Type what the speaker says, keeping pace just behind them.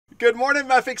Good morning,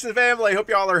 my Fixin family. Hope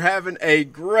y'all are having a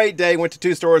great day. Went to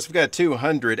two stores. We've got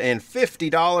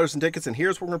 $250 in tickets, and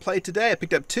here's what we're going to play today. I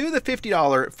picked up two of the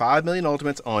 $50 5 million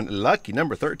ultimates on lucky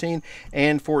number 13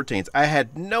 and 14s. I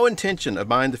had no intention of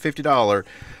buying the $50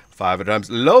 5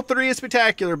 times. Low 3 is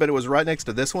spectacular, but it was right next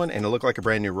to this one, and it looked like a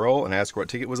brand new roll, and I asked what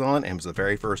ticket was on, and it was the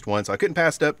very first one, so I couldn't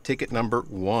pass it up. Ticket number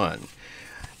 1.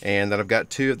 And then I've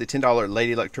got two of the $10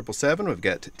 Lady Luck 777. We've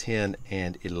got 10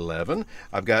 and 11.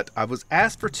 I was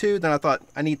asked for two, then I thought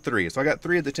I need three. So I got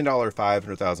three of the $10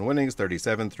 500,000 winnings,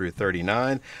 37 through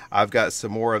 39. I've got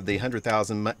some more of the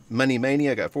 100,000 Money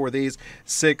Mania. I got four of these,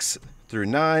 6 through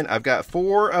 9. I've got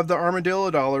four of the Armadillo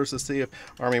dollars. Let's see if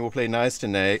Army will play nice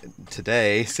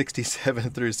today, 67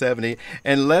 through 70.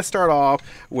 And let's start off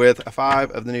with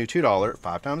 5 of the new $2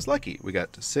 5 times lucky. We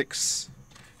got 6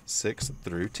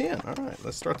 through 10. All right,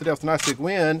 let's start the day with a nice big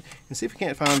win and see if we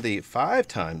can't find the 5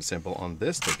 times symbol on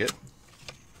this ticket.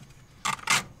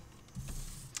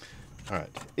 All right,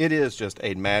 it is just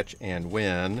a match and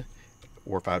win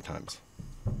or 5 times.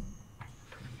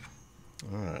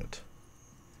 All right.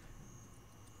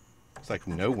 It's like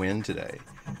no win today.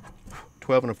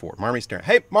 12 and a 4. Marmy's staring.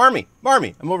 Hey, Marmy,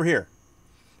 I'm over here.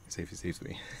 Let's see if he sees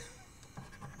me.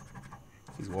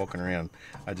 He's walking around.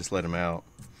 I just let him out.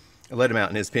 I let him out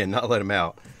in his pen, not let him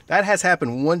out. That has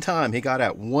happened one time. He got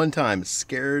out one time. It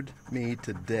scared me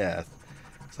to death.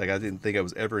 It's like I didn't think I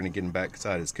was ever going to get him back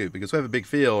inside his coop because we have a big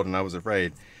field and I was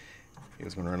afraid he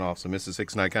was going to run off. So Mrs.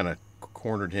 Fix and I kind of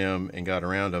cornered him and got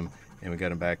around him and we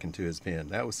got him back into his pen.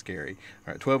 That was scary.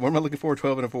 All right, 12. What am I looking for?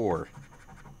 12 and a 4.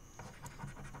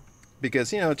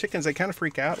 Because, you know, chickens, they kind of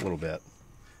freak out a little bit.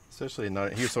 Especially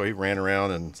not here. So he ran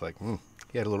around and it's like,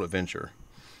 he had a little adventure.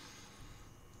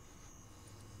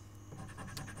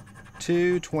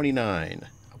 229. I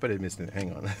hope I didn't miss anything.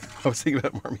 Hang on. I was thinking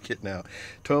about Marmy getting out.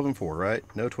 12 and 4, right?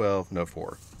 No 12, no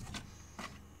 4.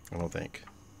 I don't think.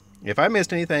 If I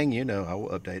missed anything, you know, I will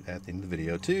update at the end of the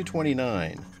video.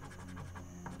 229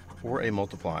 for a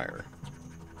multiplier.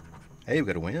 Hey, we've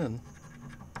got a win.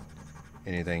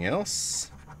 Anything else?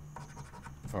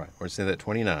 All right, we're saying that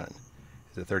 29.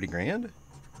 Is it 30 grand?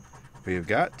 We've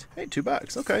got, hey,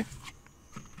 $2. Okay.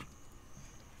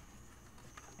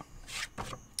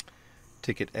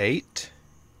 Ticket 8.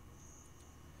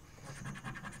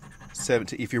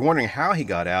 17. If you're wondering how he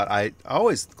got out, I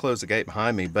always closed the gate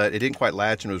behind me, but it didn't quite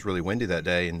latch and it was really windy that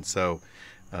day, and so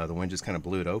the wind just kind of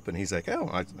blew it open. He's like, oh,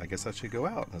 I guess I should go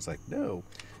out. And I was like, no.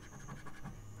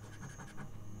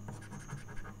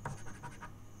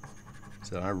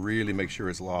 So I really make sure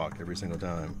it's locked every single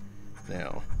time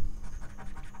now.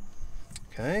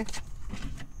 Okay.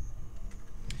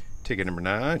 Ticket number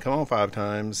 9. Come on, 5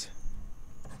 times.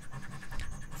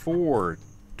 4,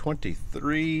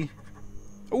 23.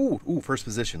 Ooh, first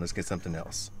position. Let's get something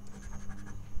else.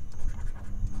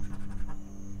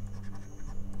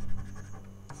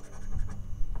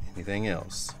 Anything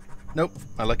else? Nope.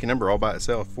 My lucky number all by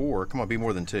itself. 4. Come on, be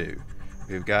more than 2.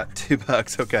 We've got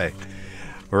 $2. Okay.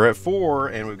 We're at 4,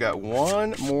 and we've got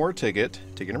one more ticket.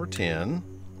 Ticket number 10.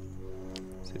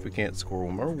 See if we can't score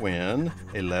one more win.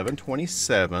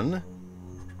 1127.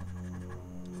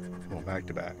 Come on, back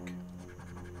to back.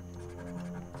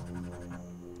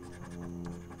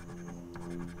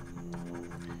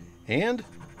 And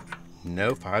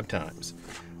no 5 times.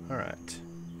 All right.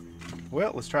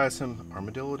 Well, let's try some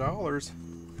Armadillo dollars.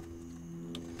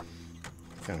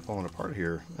 Kind of falling apart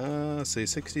here. Let's see,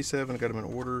 67. I got them in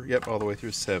order. Yep, all the way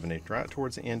through 70. Right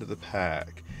towards the end of the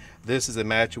pack. This is a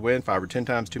match win. 5 or 10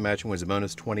 times. 2 matching wins a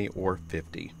bonus. 20 or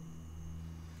 50.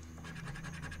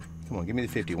 Come on, give me the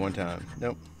 50 one time.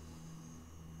 Nope.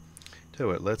 Tell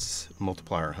you what, let's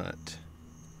multiplier hunt.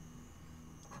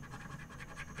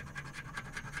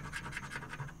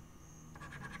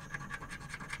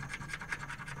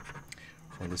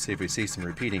 Well, let's see if we see some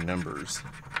repeating numbers.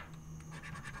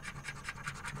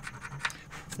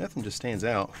 Nothing just stands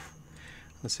out.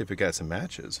 Let's see if we got some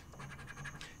matches.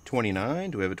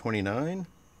 29. Do we have a 29?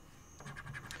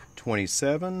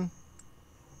 27.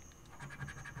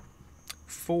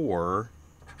 4.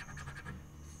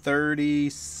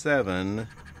 37.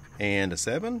 And a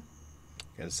 7.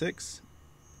 Got a 6.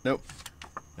 Nope.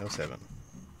 No 7.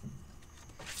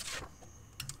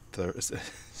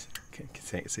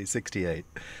 Can't see 68.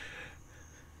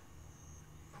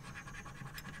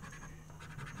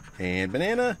 And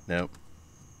banana? Nope.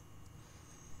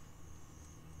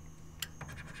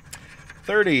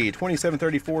 30, 27,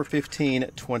 34, 15,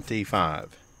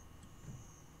 25.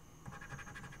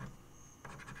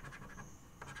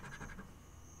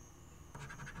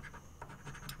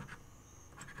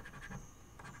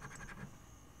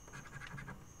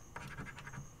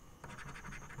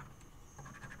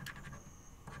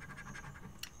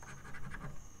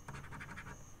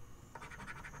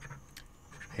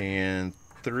 And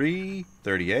 3,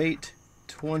 38,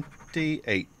 20,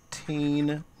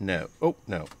 18. No. Oh,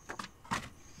 no.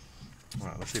 All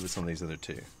right, let's see what's on these other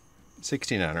two.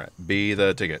 69, right. Be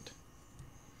the ticket.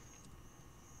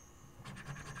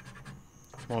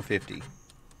 Come on, 50.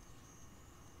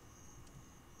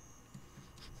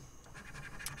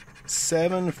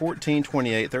 7, 14,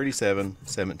 28, 37,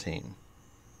 17.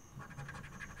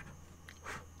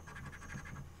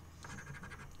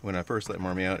 When I first let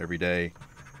Marmy out every day,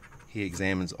 he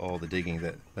examines all the digging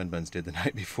that Bun Buns did the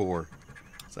night before.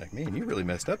 It's like, man, you really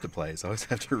messed up the place. I always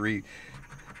have to rake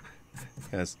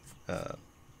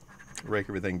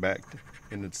everything back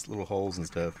in its little holes and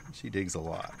stuff. She digs a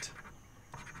lot.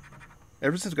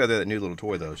 Ever since we got that new little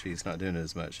toy, though, she's not doing it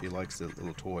as much. She likes the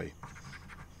little toy.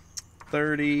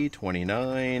 30,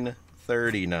 29,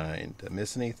 39. Did I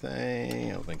miss anything?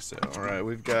 I don't think so. All right,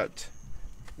 we've got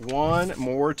one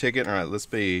more ticket. All right, let's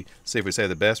see if we say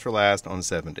the best for last on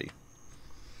 70.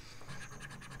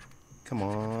 Come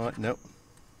on. Nope.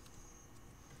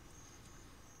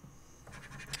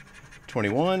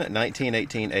 21, 19,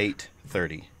 18, 8,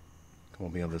 30. Come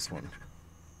on, be on this one.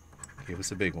 Give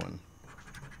us a big one.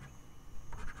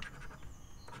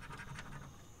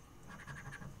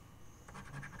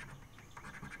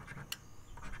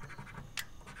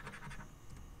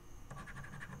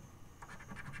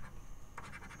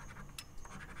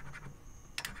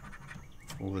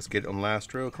 Well, let's get it on the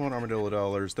last row. Come on, Armadillo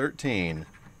dollars. 13,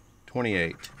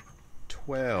 28,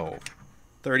 12,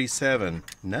 37.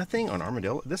 Nothing on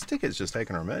Armadillo. This ticket's just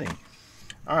taking our money.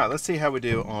 All right, let's see how we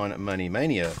do on Money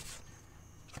Mania.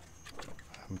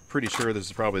 I'm pretty sure this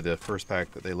is probably the first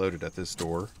pack that they loaded at this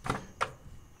store.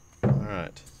 All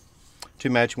right.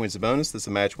 2 match wins a bonus. This is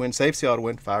a match win. Safe the auto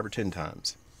win 5 or 10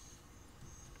 times.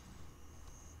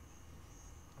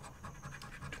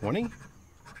 20,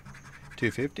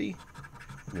 250,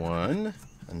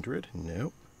 100,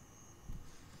 nope.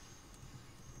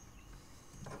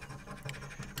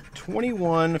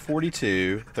 21,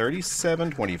 42,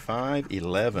 37, 25,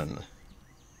 11.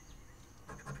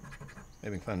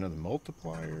 Maybe we can find another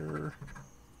multiplier.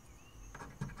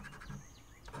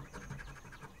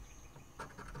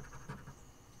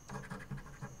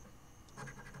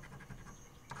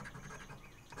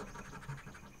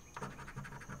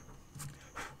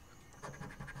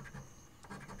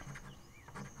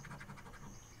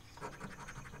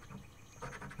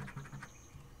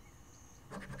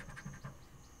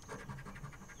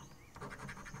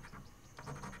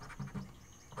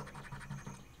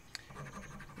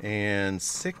 And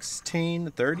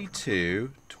 16,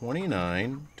 32,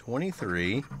 29,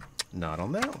 23. Not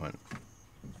on that one.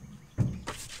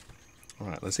 All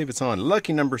right, let's see if it's on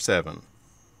lucky number 7. All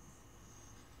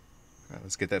right,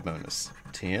 let's get that bonus.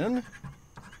 10,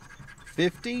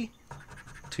 50,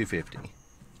 250.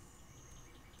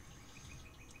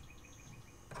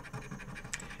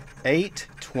 8,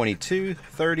 22,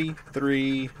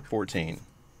 33, 14.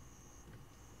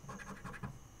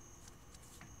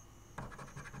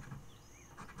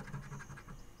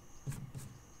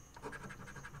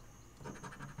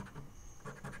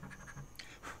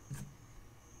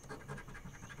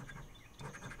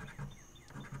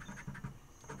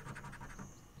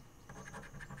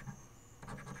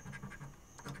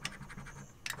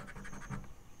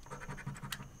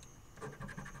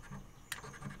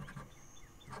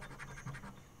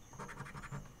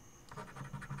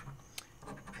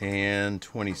 And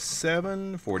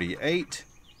 27, 48,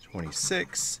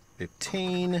 26,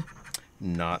 15.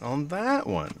 Not on that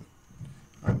one.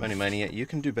 All right, Money Mania, you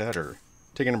can do better.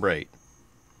 Taking a break.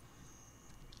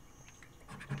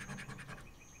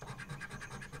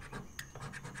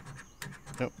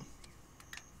 Nope.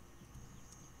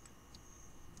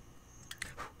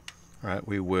 All right,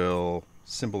 we will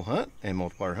symbol hunt and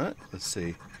multiplier hunt. Let's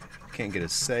see. Can't get a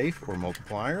safe or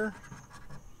multiplier.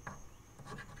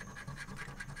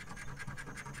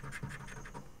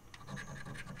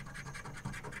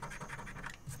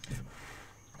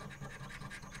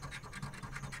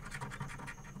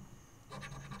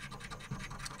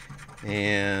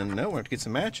 And no, we have to get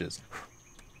some matches.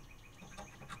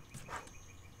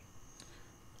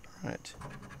 All right.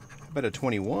 How about a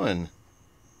 21?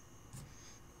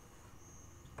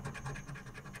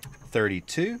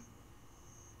 32.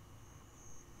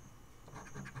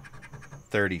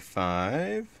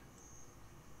 35.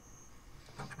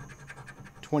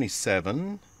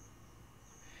 27.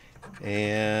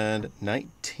 And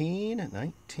 19.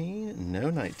 19. No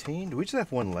 19. Do we just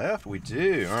have one left? We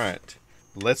do. All right.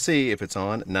 Let's see if it's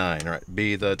on 9. All right,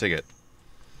 be the ticket.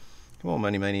 Come on,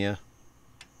 Money Mania.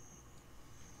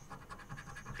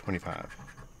 25.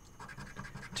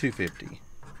 250.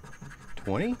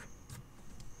 20.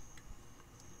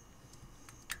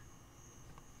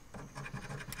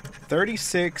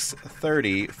 36,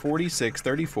 30, 46,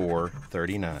 34,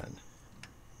 39.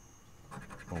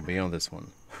 Won't be on this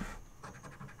one.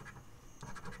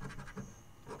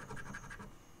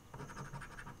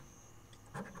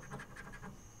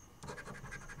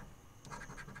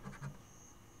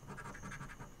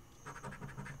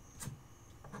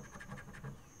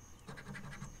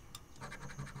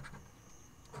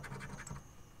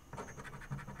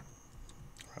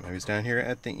 Maybe it's down here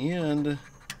at the end.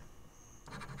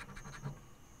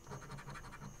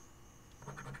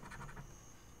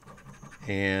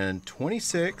 And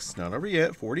 26, not over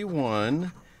yet,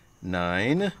 41,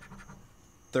 9,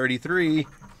 33,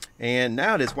 and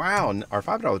now it is, wow, our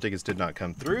 $5 tickets did not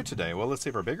come through today. Well, let's see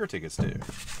if our bigger tickets do.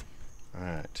 All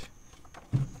right.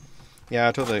 Yeah,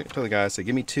 I told the guy, I said,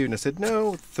 give me 2, and I said,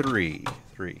 no, 3.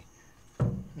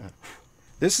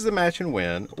 This is a match and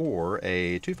win, or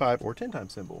a 2, 5, or 10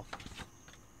 times symbol.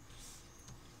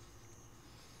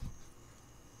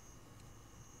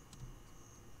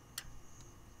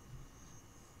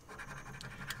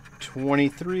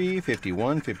 $23,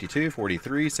 $51, $52, $43,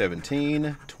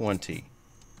 $17, $20.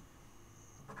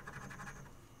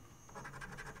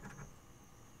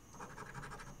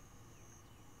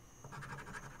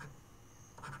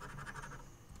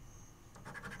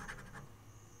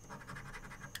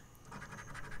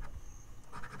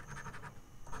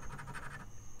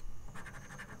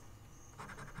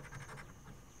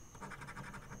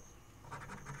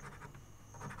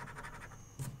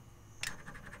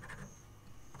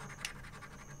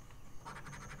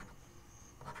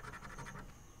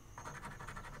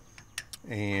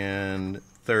 And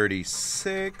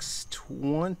 36,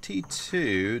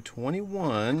 22,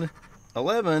 21,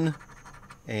 11,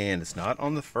 and it's not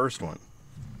on the first one.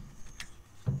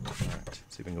 All right,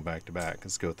 see if we can go back to back.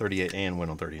 Let's go 38 and win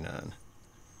on 39.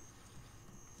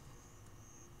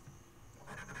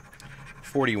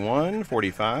 41,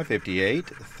 45, 58,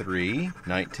 3,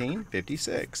 19,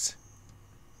 56.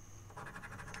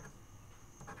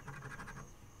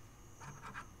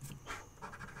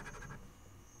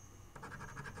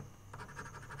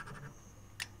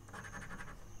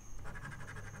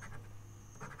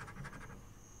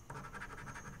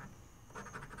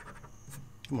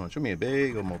 Come on, show me a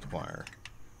big old multiplier.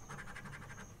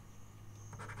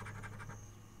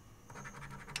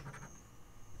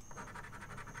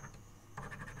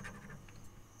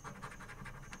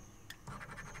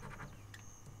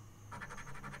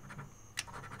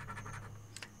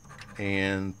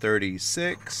 And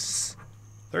 36,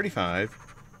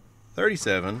 35,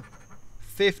 37,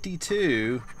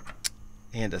 52,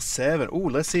 and a 7. Ooh,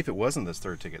 let's see if it wasn't this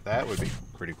third ticket. That would be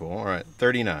pretty cool. All right,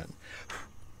 39.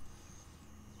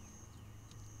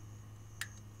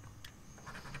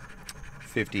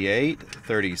 58,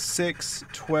 36,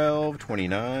 12,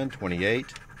 29,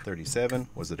 28, 37.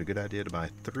 Was it a good idea to buy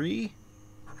 3?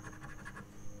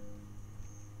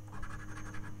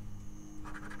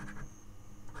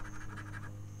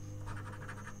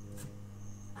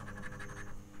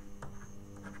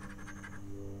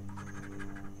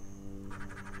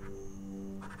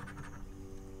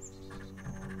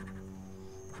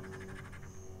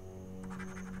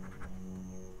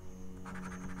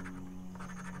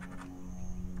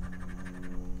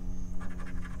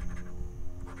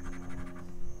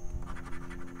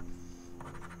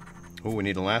 Oh, we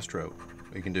need a last row.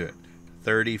 We can do it.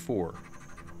 34,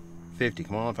 50.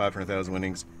 Come on, 500,000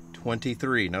 winnings.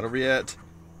 23, not over yet.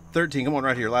 13, come on,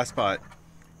 right here, last spot.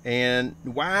 And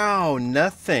wow,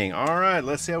 nothing. All right,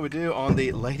 let's see how we do on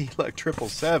the Lady Luck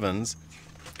 777s.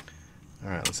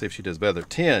 All right, let's see if she does better.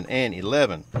 10 and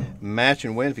 11. Match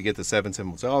and win if you get the 7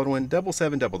 symbol solid win. Double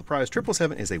 7, double the prize.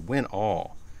 777 is a win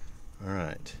all. All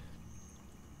right.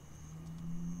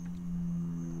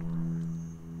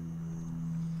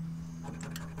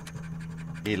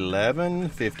 $11,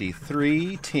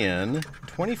 $53, $10,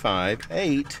 $25,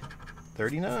 $8,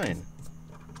 $39.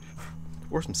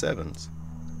 Or some 7s.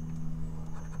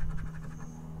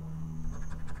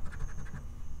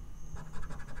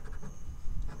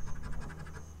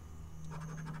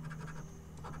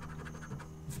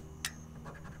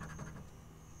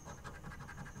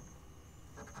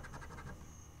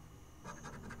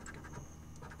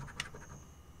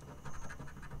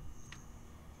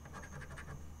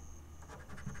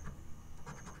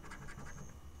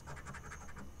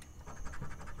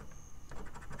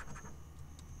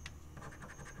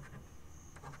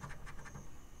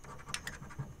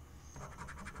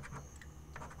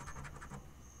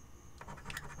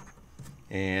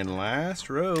 And last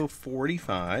row,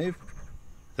 45,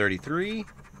 33,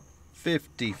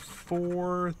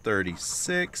 54,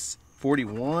 36,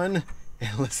 41.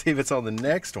 And let's see if it's on the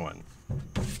next one.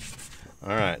 All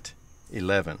right.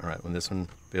 11. All right, when this one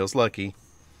feels lucky.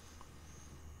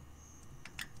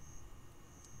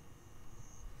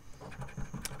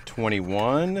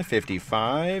 21,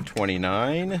 55,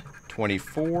 29,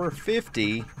 24,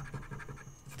 50,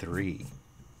 3.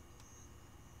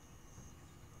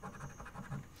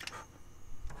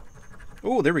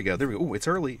 Oh, there we go. There we go. Oh, it's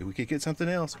early. We could get something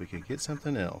else. We could get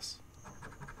something else.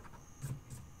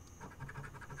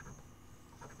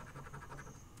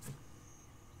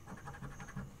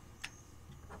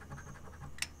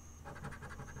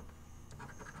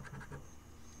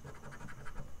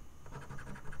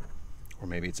 Or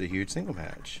maybe it's a huge single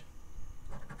match.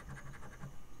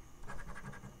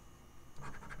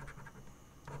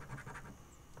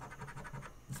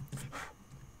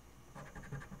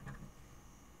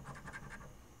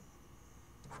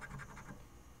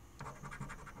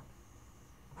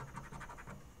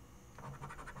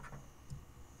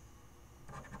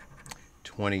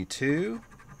 $22,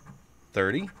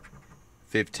 30,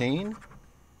 15,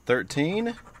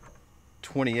 13,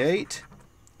 28,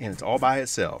 and it's all by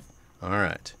itself. All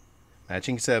right,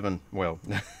 matching 7. Well,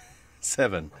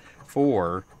 7,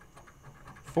 4,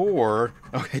 4.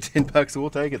 Okay, $10. We'll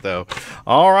take it though.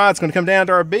 All right, it's going to come down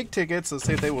to our big tickets. Let's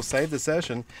see if they will save the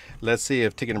session. Let's see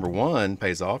if ticket number 1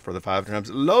 pays off for the 500 times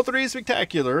Lottery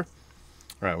Spectacular.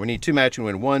 All right, we need 2 matching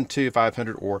win 1, 2,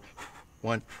 500, or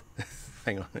 1.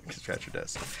 Hang on, scratch your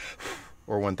desk.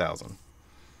 Or 1,000.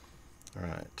 All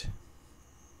right.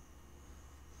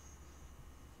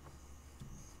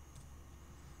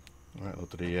 All right,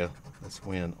 Loteria, let's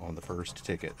win on the first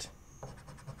ticket.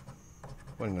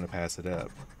 Wasn't going to pass it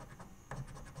up.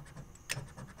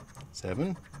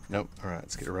 7? Nope. All right,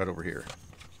 let's get it right over here.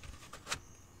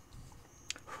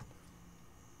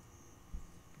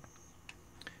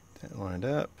 That lined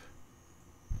up.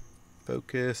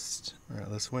 Focused. All right,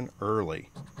 let's win early.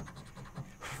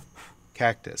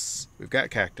 Cactus. We've got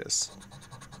cactus.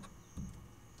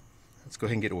 Let's go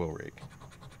ahead and get a wheel rig.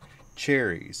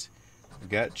 Cherries. We've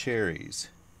got cherries.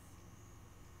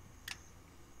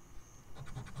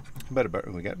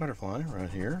 We got butterfly right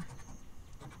here.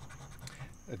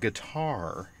 A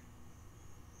guitar.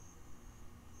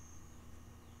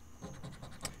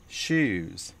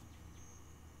 Shoes.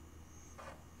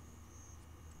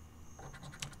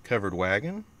 Covered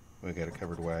wagon. We got a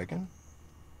covered wagon.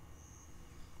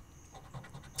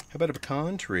 How about a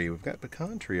pecan tree? We've got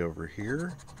pecan tree over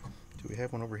here. Do we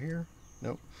have one over here?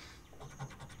 Nope.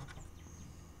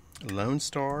 Lone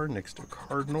Star next to a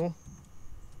cardinal.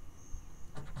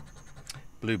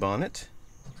 Blue bonnet.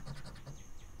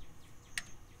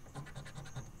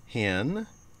 Hen.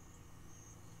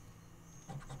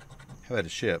 How about a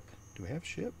ship? Do we have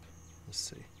ship? Let's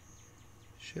see.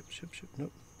 Ship.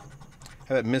 Nope.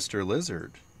 How about Mr.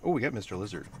 Lizard? Oh, we got Mr.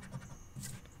 Lizard.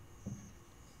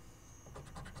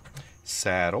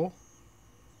 Saddle.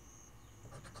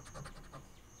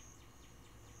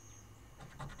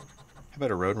 How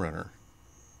about a Roadrunner?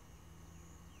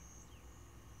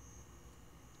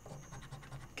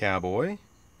 Cowboy.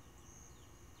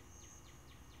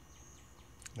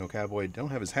 No cowboy. Don't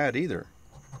have his hat either.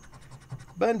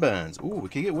 Buns. Ooh, we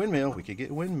could get windmill.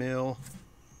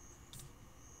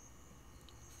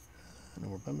 No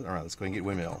more bun. All right, let's go ahead and get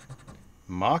windmill.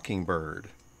 Mockingbird.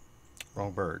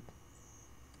 Wrong bird.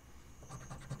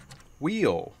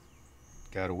 Wheel.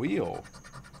 Got a wheel.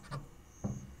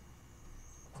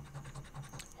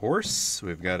 Horse.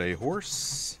 We've got a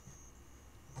horse.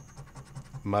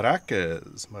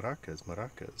 Maracas.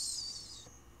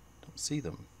 Don't see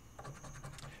them.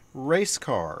 Race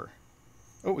car.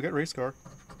 Oh, we got race car.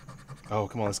 Oh,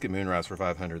 come on, let's get Moonrise for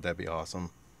 500. That'd be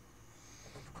awesome.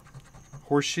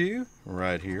 Horseshoe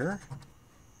right here.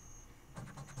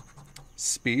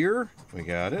 Spear. We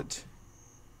got it.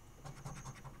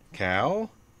 Cow.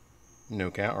 No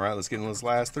cow. All right, let's get in those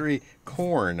last 3.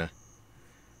 Corn.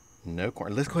 No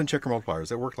corn. Let's go ahead and check our multipliers.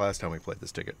 That worked last time we played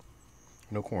this ticket.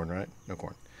 No corn, right? No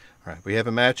corn. All right, if we have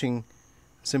a matching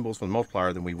symbols for the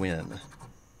multiplier, then we win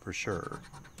for sure.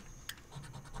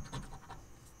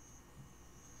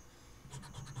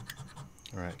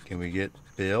 All right, can we get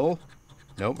Bill?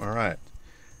 Nope. All right.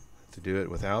 To do it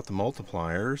without the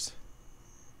multipliers.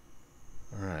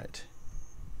 All right.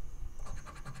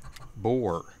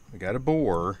 Boar. We got a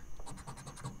boar.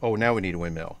 Oh, now we need a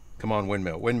windmill. Come on,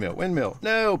 windmill.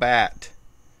 No, bat.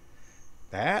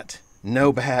 Bat?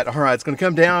 No bat. All right, it's going to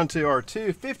come down to our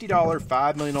two $50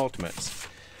 5 million ultimates.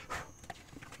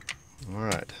 All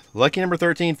right. Lucky number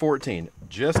 13, 14.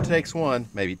 Just takes 1,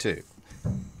 maybe 2.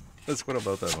 Let's put on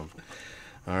both of them.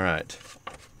 All right.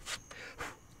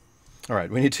 All right,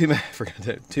 we need 2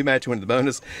 match win to the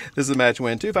bonus. This is a match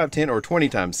win, 2, 5, 10, or 20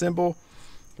 times symbol.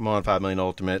 Come on, 5 million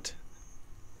ultimate.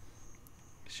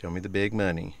 Show me the big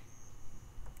money.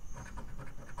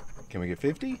 Can we get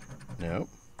 50? Nope.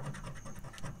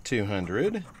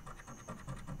 200.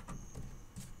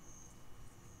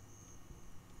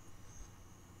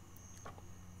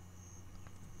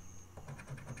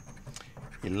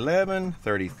 11,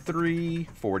 33,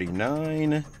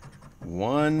 49,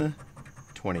 1,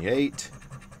 28,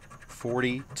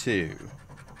 42.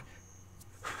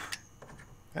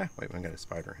 Ah, wait, I got a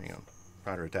spider. Hang on.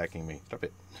 Spider attacking me. Stop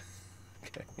it.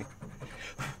 Okay.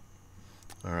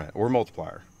 All right, or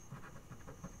multiplier.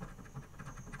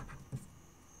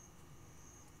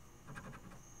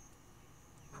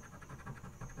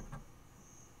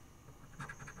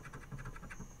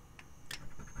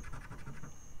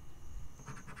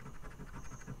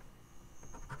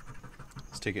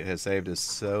 This ticket has saved us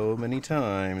so many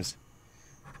times.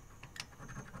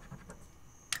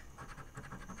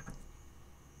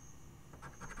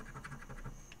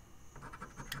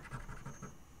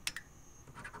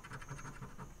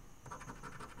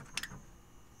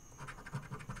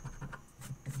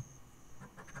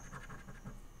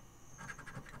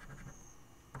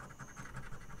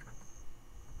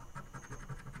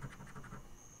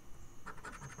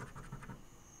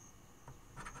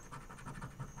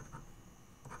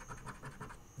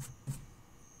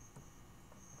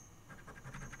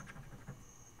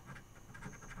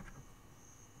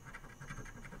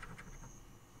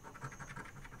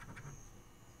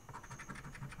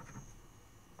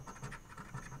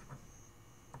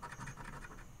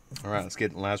 All right, let's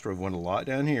get last row. We've won a lot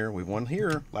down here. We've won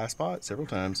here, last spot, several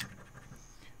times.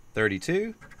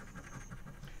 32,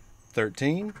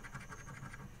 13,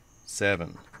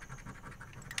 7,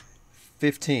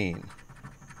 15,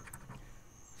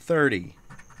 30,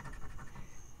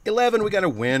 11. We got a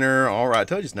winner. All right, I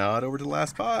told you it's not over to the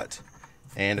last spot.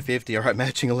 And a 50. All right,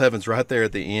 matching 11s right there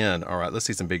at the end. All right, let's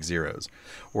see some big zeros.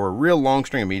 Or a real long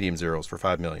string of medium zeros for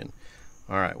 5 million.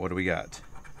 All right, what do we got?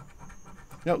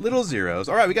 No, little zeros.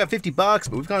 All right, we got 50 bucks,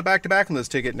 but we've gone back to back on this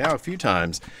ticket now a few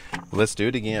times. Let's do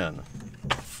it again.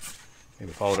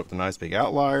 Maybe followed up with a nice big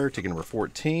outlier. Ticket number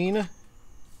 14.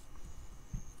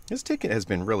 This ticket has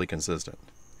been really consistent.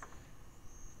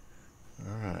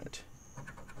 All right.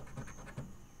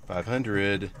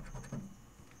 500.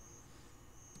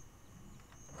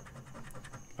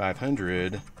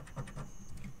 500.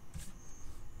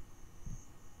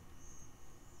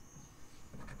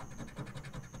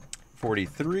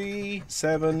 43,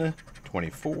 7,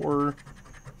 24,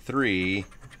 3,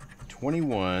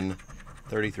 21,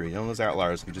 33. Those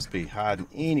outliers can just be hiding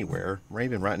anywhere, or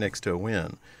even right next to a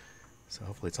win. So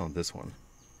hopefully it's on this one.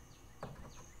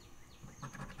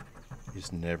 You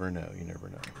just never know. You never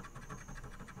know.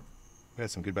 We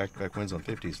had some good back-to-back wins on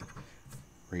 50s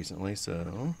recently,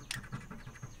 so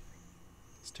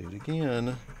let's do it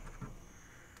again.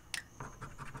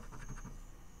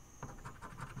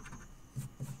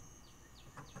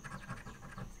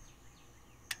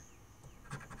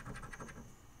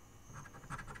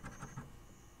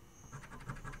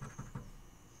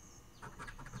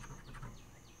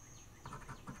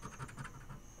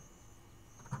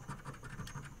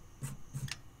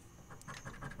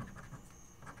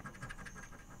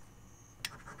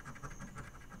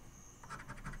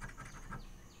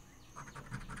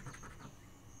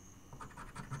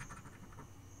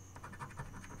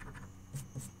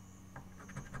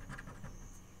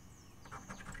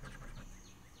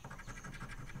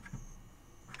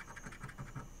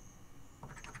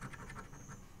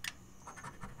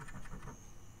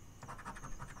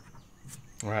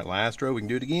 All right, last row, we can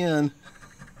do it again.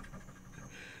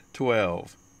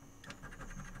 12,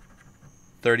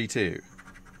 32,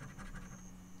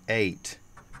 8,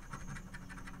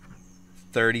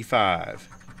 35,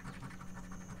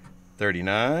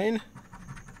 39,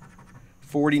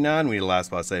 49. We need a last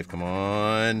spot save. Come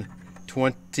on.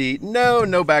 20.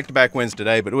 No back-to-back wins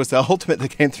today, but it was the ultimate that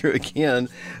came through again.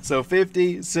 So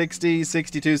 50, 60,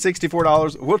 62,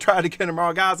 $64. We'll try it again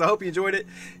tomorrow, guys. I hope you enjoyed it.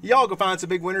 Y'all go find some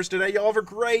big winners today. Y'all have a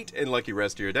great and lucky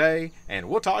rest of your day, and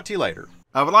we'll talk to you later.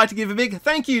 I would like to give a big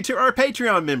thank you to our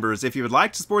Patreon members. If you would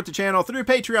like to support the channel through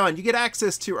Patreon, you get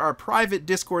access to our private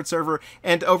Discord server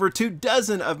and over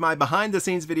 24 of my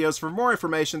behind-the-scenes videos. For more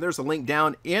information, there's a link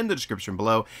down in the description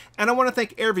below. And I want to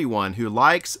thank everyone who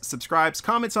likes, subscribes,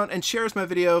 comments on, and shares my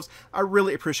videos. I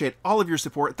really appreciate all of your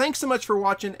support. Thanks so much for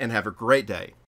watching, and have a great day.